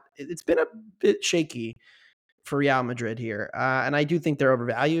them out. It's been a bit shaky for Real Madrid here, and I do think they're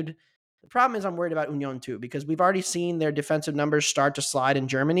overvalued. The problem is I'm worried about Union too, because we've already seen their defensive numbers start to slide in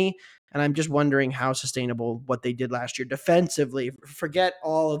Germany, and I'm just wondering how sustainable what they did last year defensively. Forget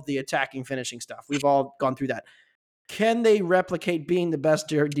all of the attacking, finishing stuff. We've all gone through that. Can they replicate being the best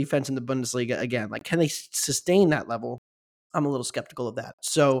defense in the Bundesliga again? Like, can they sustain that level? I'm a little skeptical of that.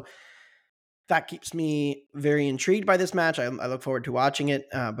 So that keeps me very intrigued by this match. I look forward to watching it,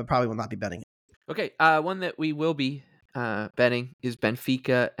 but probably will not be betting it. Okay, one that we will be betting is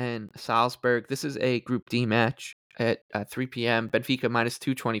Benfica and Salzburg. This is a Group D match at 3 p.m. Benfica minus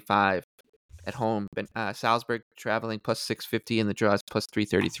 225 at home. Salzburg traveling plus 650, and the draw is plus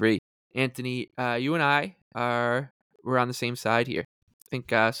 333. Anthony, you and I we're on the same side here. I think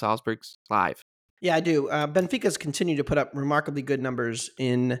Salzburg's live. Yeah, I do. Benfica's continued to put up remarkably good numbers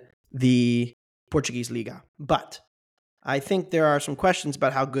in the Portuguese Liga, but I think there are some questions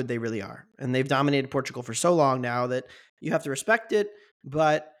about how good they really are. And they've dominated Portugal for so long now that you have to respect it.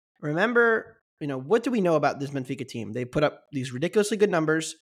 But remember, what do we know about this Benfica team? They put up these ridiculously good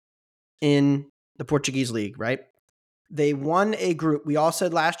numbers in the Portuguese league, right? They won a group. We all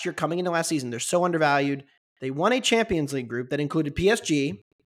said last year, coming into last season, they're so undervalued. They won a Champions League group that included PSG.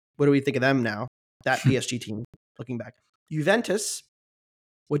 What do we think of them now? That PSG team, looking back. Juventus.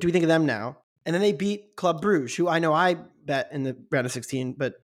 What do we think of them now? And then they beat Club Brugge, who I know I bet in the round of 16,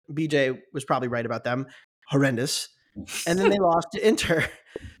 but BJ was probably right about them. Horrendous. And then they lost to Inter.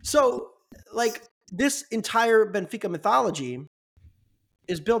 So, like, this entire Benfica mythology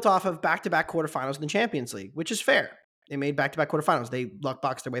is built off of back-to-back quarterfinals in the Champions League, which is fair. They made back-to-back quarterfinals. They luck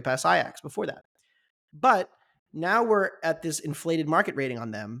boxed their way past Ajax before that. But now we're at this inflated market rating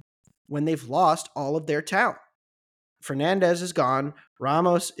on them when they've lost all of their talent. Fernandez is gone.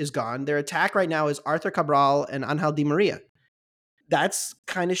 Ramos is gone. Their attack right now is Arthur Cabral and Angel Di Maria. That's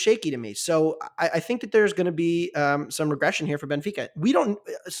kind of shaky to me. So I think that there's going to be some regression here for Benfica.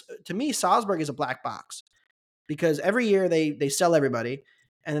 To me, Salzburg is a black box because every year they sell everybody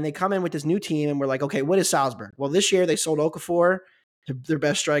and then they come in with this new team and we're like, okay, what is Salzburg? Well, this year they sold Okafor, their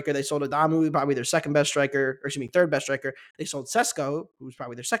best striker. They sold Adamu, probably their third best striker. They sold Sesko, who's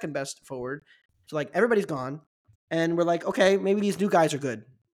probably their second best forward. So, like, everybody's gone. And we're like, okay, maybe these new guys are good.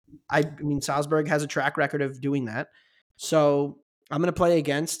 I mean, Salzburg has a track record of doing that. So I'm going to play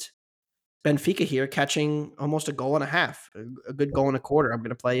against Benfica here, catching almost a goal and a half, a good goal and a quarter. I'm going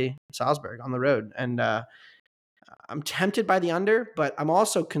to play Salzburg on the road. And I'm tempted by the under, but I'm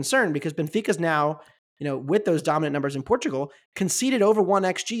also concerned because Benfica's now, with those dominant numbers in Portugal, conceded over 1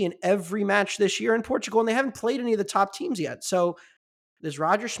 XG in every match this year in Portugal, and they haven't played any of the top teams yet. So there's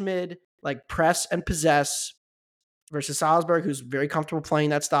Roger Schmid, like, press and possess, versus Salzburg, who's very comfortable playing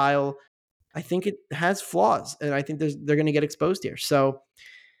that style. I think it has flaws, and I think they're going to get exposed here. So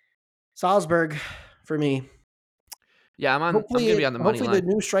Salzburg, for me. Yeah, I'm gonna be on the money Hopefully the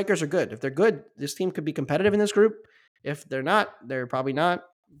line. new strikers are good. If they're good, this team could be competitive in this group. If they're not, they're probably not.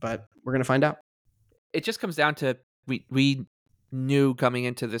 But we're going to find out. It just comes down to we knew coming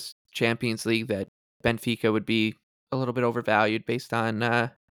into this Champions League that Benfica would be a little bit overvalued based on,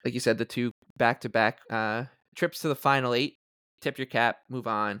 like you said, the two back-to-back trips to the final 8. Tip your cap, move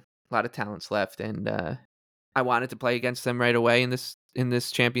on. A lot of talents left, and I wanted to play against them right away in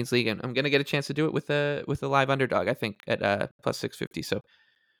this Champions League, and I'm gonna get a chance to do it with a live underdog. I think at plus 650. So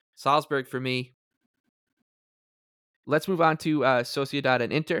Salzburg for me. Let's move on to Sociedad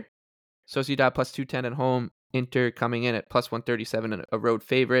and Inter. Sociedad plus 210 at home. Inter coming in at plus 137, a road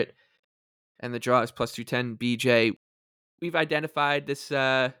favorite. And the draw is plus 210. BJ, we've identified this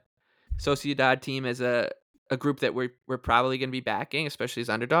Sociedad team as a group that we're probably going to be backing, especially as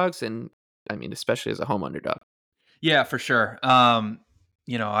underdogs. And I mean, especially as a home underdog. Yeah, for sure. I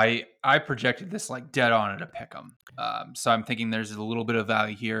projected this like dead on at a pick 'em. So I'm thinking there's a little bit of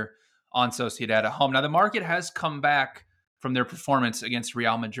value here on Sociedad at home. Now the market has come back from their performance against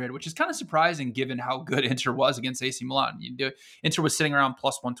Real Madrid, which is kind of surprising given how good Inter was against AC Milan. Inter was sitting around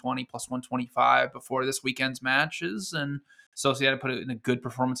plus 120, plus 125 before this weekend's matches, and Sociedad put in a good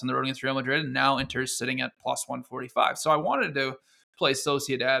performance on the road against Real Madrid, and now Inter is sitting at plus 145. So I wanted to play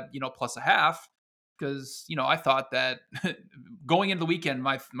Sociedad, plus a half, because I thought that going into the weekend,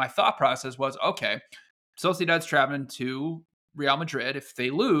 my thought process was, okay, Sociedad's traveling to Real Madrid. If they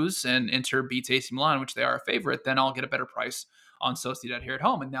lose and Inter beats AC Milan, which they are a favorite, then I'll get a better price on Sociedad here at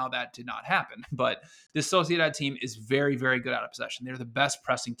home. And now that did not happen. But this Sociedad team is very, very good out of possession. They're the best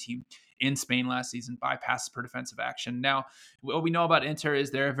pressing team in Spain last season by passes per defensive action. Now, what we know about Inter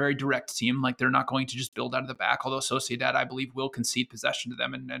is they're a very direct team. Like, they're not going to just build out of the back, although Sociedad, I believe, will concede possession to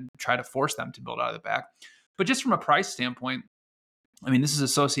them and try to force them to build out of the back. But just from a price standpoint, I mean, this is a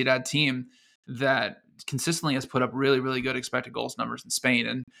Sociedad team that consistently has put up really, really good expected goals numbers in Spain.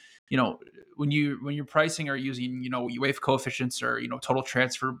 And, when you're pricing or using, UEFA coefficients or, total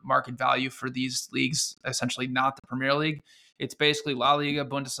transfer market value for these leagues, essentially not the Premier League, it's basically La Liga,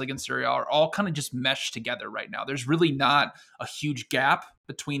 Bundesliga, and Serie A are all kind of just meshed together right now. There's really not a huge gap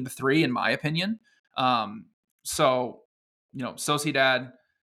between the three, in my opinion. Sociedad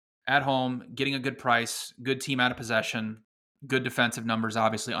at home, getting a good price, good team out of possession, good defensive numbers,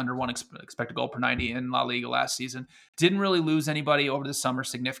 obviously under one expected goal per 90 in La Liga last season. Didn't really lose anybody over the summer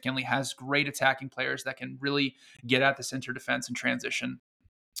significantly, has great attacking players that can really get at this Inter defense and transition.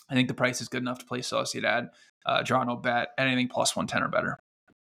 I think the price is good enough to play Sociedad. Draw no bet, anything plus 110 or better.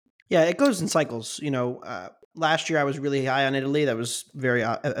 Yeah, it goes in cycles. Last year I was really high on Italy. That was very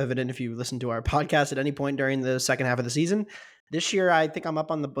evident if you listened to our podcast at any point during the second half of the season. This year I think I'm up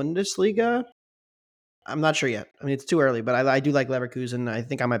on the Bundesliga. I'm not sure yet. I mean, it's too early, but I do like Leverkusen. I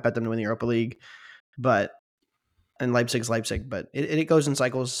think I might bet them to win the Europa League, and Leipzig's Leipzig. But it goes in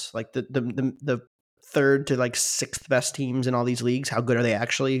cycles. Like the third to like sixth best teams in all these leagues, how good are they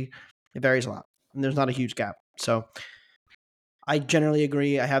actually? It varies a lot, and there's not a huge gap. So I generally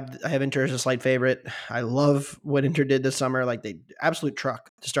agree. I have Inter as a slight favorite. I love what Inter did this summer. Like, they absolute truck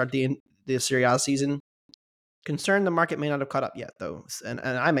to start the Serie A season. Concerned the market may not have caught up yet, though, and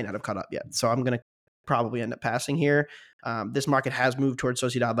I may not have caught up yet. So I'm going to probably end up passing here. This market has moved towards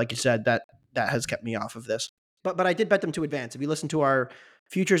Sociedad, like you said. That has kept me off of this. But I did bet them to advance. If you listen to our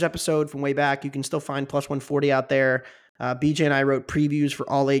futures episode from way back, you can still find plus 140 out there. BJ and I wrote previews for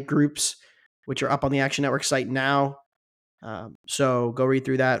all 8 groups, which are up on the Action Network site now. So go read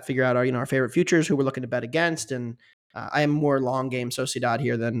through that, figure out our favorite futures, who we're looking to bet against. And I am more long game Sociedad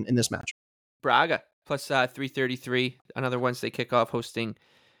here than in this match. Braga plus 333. Another Wednesday kickoff hosting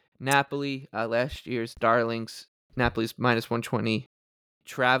Napoli, last year's darlings. Napoli's minus 120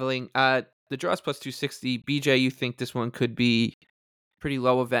 traveling. The draw's plus 260. BJ, you think this one could be pretty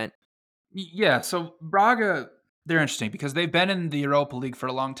low event? Yeah, so Braga, they're interesting because they've been in the Europa League for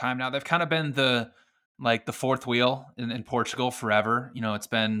a long time now. They've kind of been the fourth wheel in Portugal forever. It's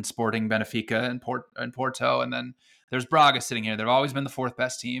been Sporting, Benfica, and Porto, and then there's Braga sitting here. They've always been the fourth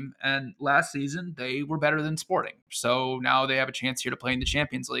best team, and last season they were better than Sporting. So now they have a chance here to play in the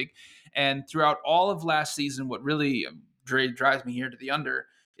Champions League. And throughout all of last season, what really drives me here to the under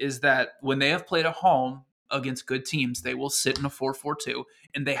is that when they have played at home against good teams, they will sit in a 4-4-2,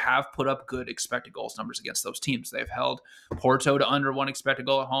 and they have put up good expected goals numbers against those teams. They've held Porto to under 1 expected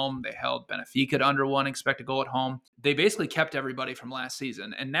goal at home. They held Benfica to under 1 expected goal at home. They basically kept everybody from last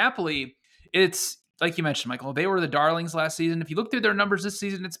season. And Napoli, it's like you mentioned, Michael, they were the darlings last season. If you look through their numbers this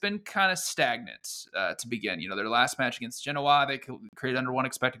season, it's been kind of stagnant to begin. Their last match against Genoa, they created under 1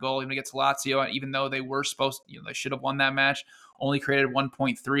 expected goal. Even against Lazio, even though they were supposed, they should have won that match, only created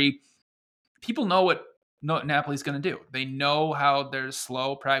 1.3. People know what Napoli's going to do. They know how their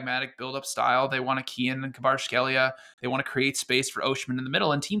slow, pragmatic build-up style. They want to key in Kvaratskhelia. They want to create space for Osimhen in the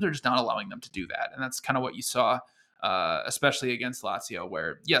middle, and teams are just not allowing them to do that. And that's kind of what you saw, especially against Lazio,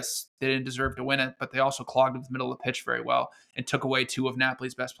 where, yes, they didn't deserve to win it, but they also clogged up the middle of the pitch very well and took away 2 of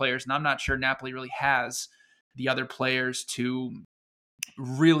Napoli's best players. And I'm not sure Napoli really has the other players to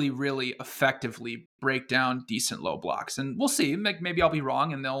really, really effectively break down decent low blocks. And we'll see. Maybe I'll be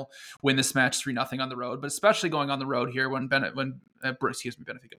wrong and they'll win this match 3-0 on the road. But especially going on the road here when Benfica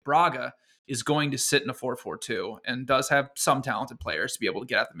Braga is going to sit in a 4-4-2 and does have some talented players to be able to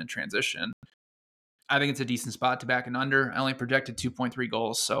get at them in transition. I think it's a decent spot to back and under. I only projected 2.3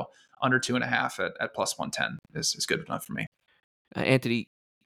 goals, so under 2.5 at plus 110 is good enough for me. Anthony,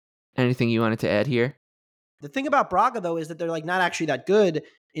 anything you wanted to add here? The thing about Braga, though, is that they're not actually that good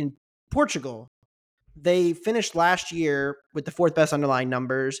in Portugal. They finished last year with the 4th best underlying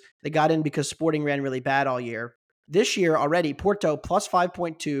numbers. They got in because Sporting ran really bad all year. This year already, Porto plus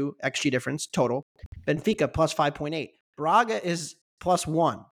 5.2 XG difference total. Benfica plus 5.8. Braga is plus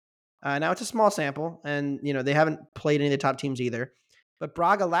 1. Now it's a small sample, and they haven't played any of the top teams either. But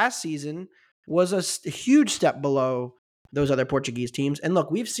Braga last season was a huge step below those other Portuguese teams. And look,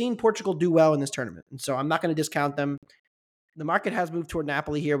 we've seen Portugal do well in this tournament, and so I'm not going to discount them. The market has moved toward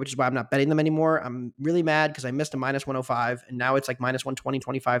Napoli here, which is why I'm not betting them anymore. I'm really mad because I missed a minus 105, and now it's like minus 120,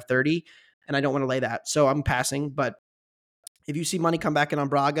 25, 30, and I don't want to lay that. So I'm passing. But if you see money come back in on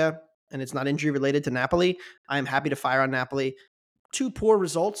Braga and it's not injury related to Napoli, I am happy to fire on Napoli. 2 poor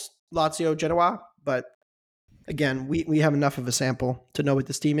results, Lazio, Genoa, but again, we have enough of a sample to know what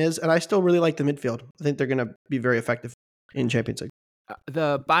this team is, and I still really like the midfield. I think they're going to be very effective in Champions League.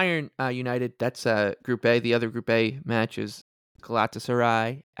 The Bayern United, that's Group A. The other Group A match is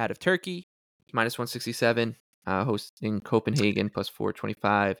Galatasaray out of Turkey, minus 167, hosting Copenhagen, plus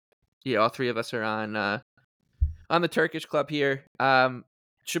 425. Yeah, all 3 of us are on the Turkish club here.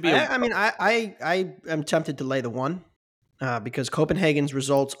 Should be. I am tempted to lay the 1 because Copenhagen's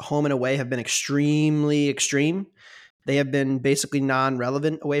results home and away have been extremely extreme. They have been basically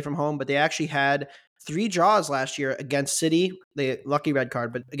non-relevant away from home, but they actually had 3 draws last year against City. Lucky red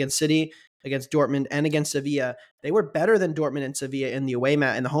card, but against City, against Dortmund, and against Sevilla. They were better than Dortmund and Sevilla in the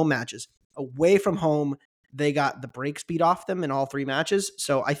in the home matches. Away from home, they got the break speed off them in all 3 matches.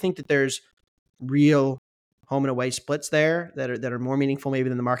 So I think that there's real home and away splits there that are more meaningful maybe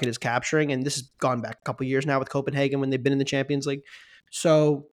than the market is capturing. And this has gone back a couple years now with Copenhagen when they've been in the Champions League.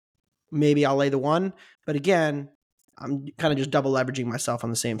 So maybe I'll lay the 1. But again, I'm kind of just double leveraging myself on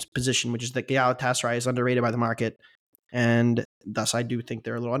the same position, which is that Galatasaray is underrated by the market. And thus, I do think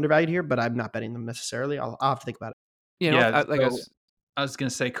they're a little undervalued here, but I'm not betting them necessarily. I'll have to think about it. I was going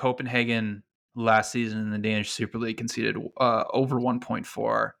to say Copenhagen last season in the Danish Super League conceded over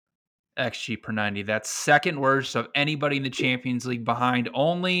 1.4 XG per 90. That's second worst of anybody in the Champions League, behind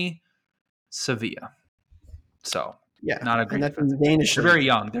only Sevilla. So yeah, not a great defense. They're very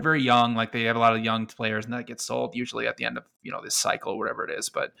young. They're very young. Like they have a lot of young players, and that gets sold usually at the end of this cycle, whatever it is.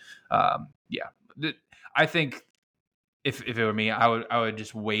 But I think if it were me, I would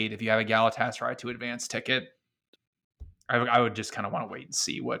just wait. If you have a Galatasaray to advance ticket, I would just kind of want to wait and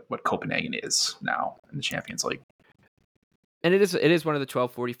see what Copenhagen is now in the Champions League. And it is one of the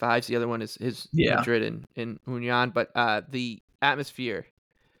 12:45s. The other one is Madrid and Union. But the atmosphere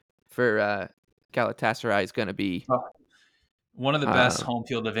for Galatasaray is going to be one of the best home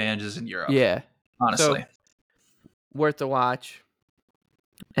field advantages in Europe. Yeah, honestly, so, worth the watch.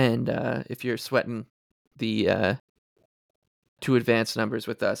 And if you're sweating the 2 advanced numbers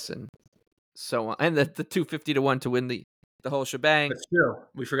with us and so on, and the 250 to 1 to win the whole shebang. That's true.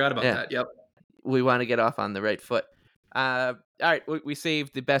 We forgot about that. Yep. We want to get off on the right foot. All right, we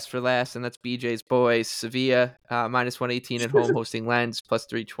saved the best for last, and that's BJ's boys. Sevilla, minus 118 at home, hosting Lens, plus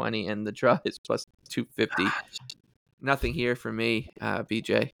 320, and the draw is plus 250. Nothing here for me,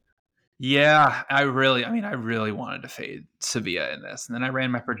 BJ. Yeah, I really wanted to fade Sevilla in this. And then I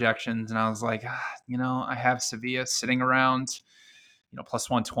ran my projections, and I was like, I have Sevilla sitting around, plus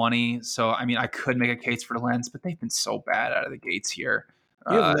 120. So, I could make a case for Lens, but they've been so bad out of the gates here.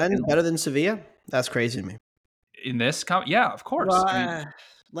 You have Lens better than Sevilla? That's crazy to me. In this, yeah, of course. Well,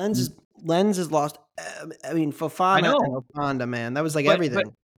 Lens is lost. Fofana and Opanda, man, that was like everything.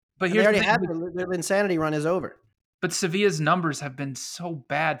 But here's they already had their insanity run is over. but Sevilla's numbers have been so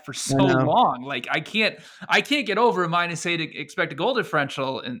bad for so know. long. Like I can't get over a -8 expected goal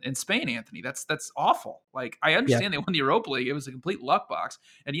differential in Spain, Anthony. That's awful. Like I Yeah. understand they won the Europa League. It was a complete luck box.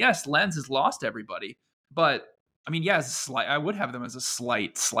 And yes, Lens has lost everybody, but I mean, yes, I would have them as a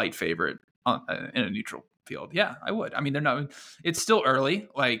slight favorite in a neutral field. Yeah, I would. I mean, they're not. It's still early.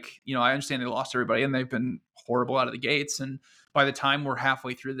 Like I understand they lost everybody and they've been horrible out of the gates. And by the time we're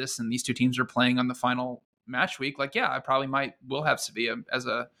halfway through this and these two teams are playing on the final match week, like I probably will have Sevilla as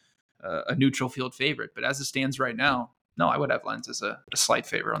a neutral field favorite. But as it stands right now, no, I would have Lens as a slight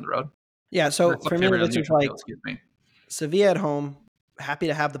favorite on the road. Yeah. So for me, this is like excuse me. Sevilla at home, happy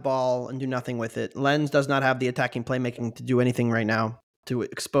to have the ball and do nothing with it. Lens does not have the attacking playmaking to do anything right now to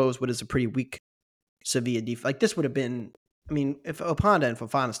expose what is a pretty weak Sevilla defense. Like this would have been, I mean, if Opanda and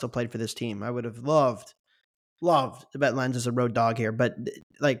Fofana still played for this team, I would have loved to bet Lens as a road dog here. But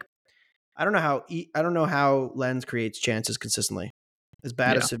like, I don't know how Lens creates chances consistently, as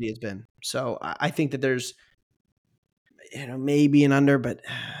bad as Sevilla's been. So I think that there's, maybe an under, but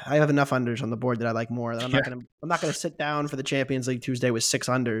I have enough unders on the board that I like more. That I'm not gonna sit down for the Champions League Tuesday with 6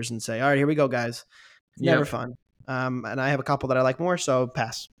 unders and say, all right, here we go, guys. It's never fun. And I have a couple that I like more, so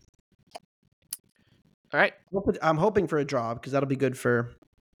pass. All right. I'm hoping for a draw because that'll be good for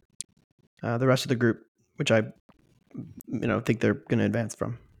the rest of the group, which I, think they're going to advance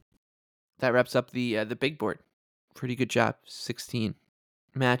from. That wraps up the big board. Pretty good job. 16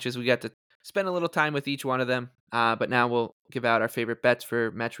 matches. We got to spend a little time with each one of them. But now we'll give out our favorite bets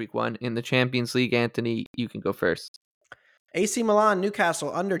for match week 1 in the Champions League. Anthony, you can go first. AC Milan,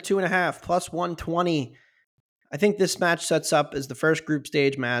 Newcastle, under 2.5, plus 120. I think this match sets up as the first group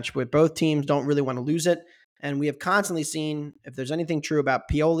stage match where both teams don't really want to lose it. And we have constantly seen, if there's anything true about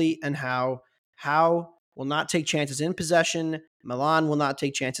Pioli and how will not take chances in possession. Milan will not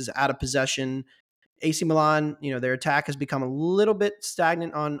take chances out of possession. AC Milan, their attack has become a little bit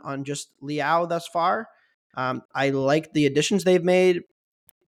stagnant on just Leao thus far. I like the additions they've made,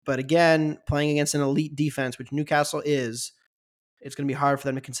 but again, playing against an elite defense, which Newcastle is, it's going to be hard for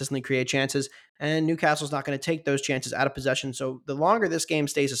them to consistently create chances, and Newcastle's not going to take those chances out of possession. So the longer this game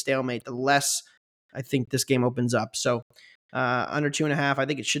stays a stalemate, the less I think this game opens up. So under 2.5, I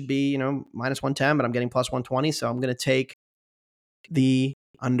think it should be, minus 110, but I'm getting plus 120. So I'm going to take the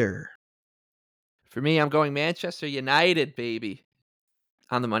under. For me, I'm going Manchester United, baby,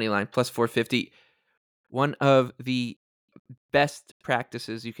 on the money line, plus 450. One of the best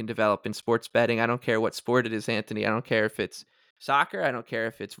practices you can develop in sports betting. I don't care what sport it is, Anthony. I don't care if it's soccer. I don't care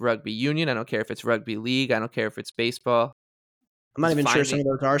if it's rugby union. I don't care if it's rugby league. I don't care if it's baseball. I'm not even sure some of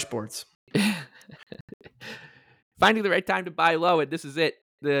those are sports. Finding the right time to buy low, and this is it.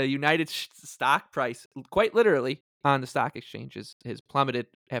 The United stock price, quite literally, on the stock exchanges has plummeted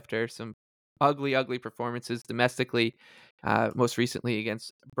after some ugly performances domestically, most recently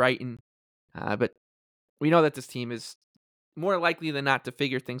against Brighton. But we know that this team is more likely than not to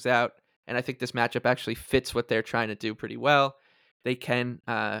figure things out, and I think this matchup actually fits what they're trying to do pretty well. They can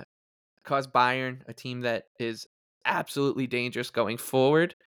cause Bayern, a team that is absolutely dangerous going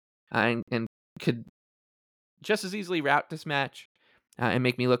forward, and could just as easily route this match and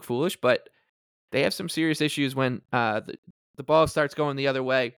make me look foolish, but they have some serious issues when the ball starts going the other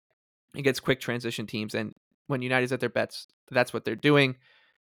way against quick transition teams, and when United's at their best, that's what they're doing.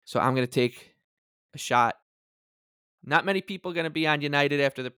 So I'm going to take a shot. Not many people going to be on United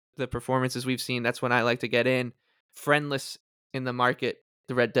after the performances we've seen. That's when I like to get in. Friendless in the market,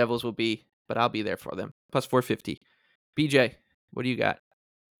 the Red Devils will be, but I'll be there for them. Plus 450. BJ, what do you got?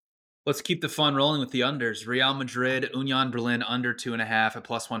 Let's keep the fun rolling with the unders. Real Madrid, Union Berlin under 2.5 at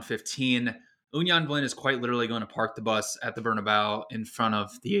plus 115. Union Berlin is quite literally going to park the bus at the Bernabeu in front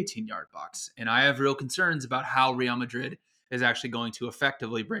of the 18-yard box. And I have real concerns about how Real Madrid is actually going to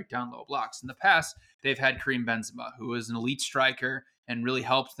effectively break down low blocks. In the past, they've had Karim Benzema, who is an elite striker and really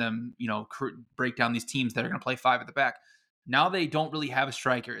helped them, break down these teams that are going to play 5 at the back. Now they don't really have a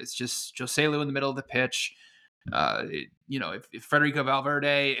striker. It's just Joselu in the middle of the pitch. If Federico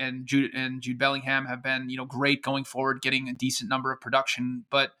Valverde and Jude Bellingham have been, great going forward, getting a decent number of production,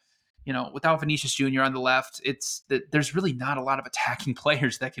 but without Vinicius Jr. on the left, it's that there's really not a lot of attacking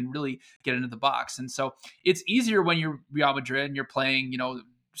players that can really get into the box. And so it's easier when you're Real Madrid and you're playing,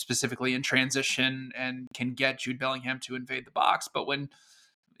 specifically in transition and can get Jude Bellingham to invade the box. But when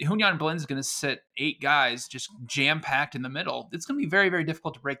Union Berlin is going to sit 8 guys just jam-packed in the middle, it's going to be very, very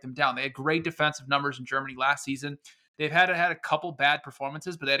difficult to break them down. They had great defensive numbers in Germany last season. They've had a couple bad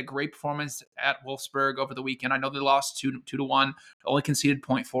performances, but they had a great performance at Wolfsburg over the weekend. I know they lost 2-1, only conceded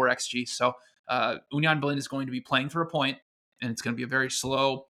 0.4 XG. So Union Berlin is going to be playing for a point, and it's going to be a very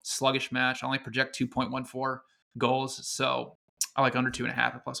slow, sluggish match. I only project 2.14 goals. So I like under 2.5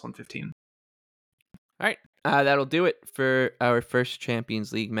 at plus 115. All right. That'll do it for our first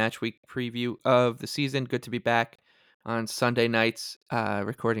Champions League match week preview of the season. Good to be back on Sunday nights,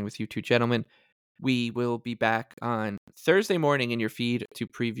 recording with you two gentlemen. We will be back on Thursday morning in your feed to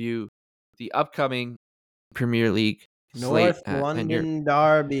preview the upcoming Premier League slate. North London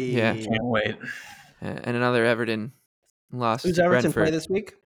Derby. Yeah. Can't wait. And another Everton loss Who's to Everton Brentford. play this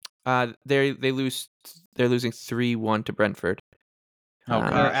week? They're losing 3-1 to Brentford. Oh, Or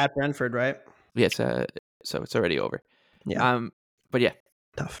gosh. at Brentford, right? Yes, so it's already over. Yeah. But yeah,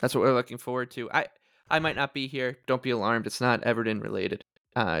 Tough. that's what we're looking forward to. I might not be here. Don't be alarmed. It's not Everton related.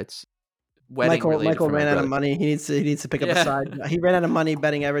 It's wedding related. Michael for my ran out brother. of money. He needs to pick up a side. He ran out of money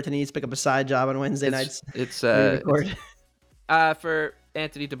betting Everton. He needs to pick up a side job on Wednesday nights. It's record. For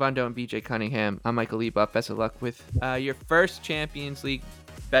Anthony DeBundo and BJ Cunningham, I'm Michael Leboff. Best of luck with your first Champions League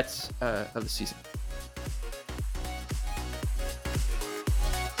bets of the season.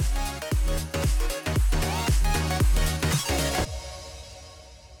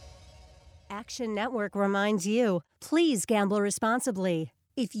 Action Network reminds you, please gamble responsibly.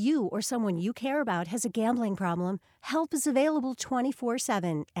 If you or someone you care about has a gambling problem, help is available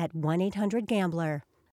 24/7 at 1-800-GAMBLER.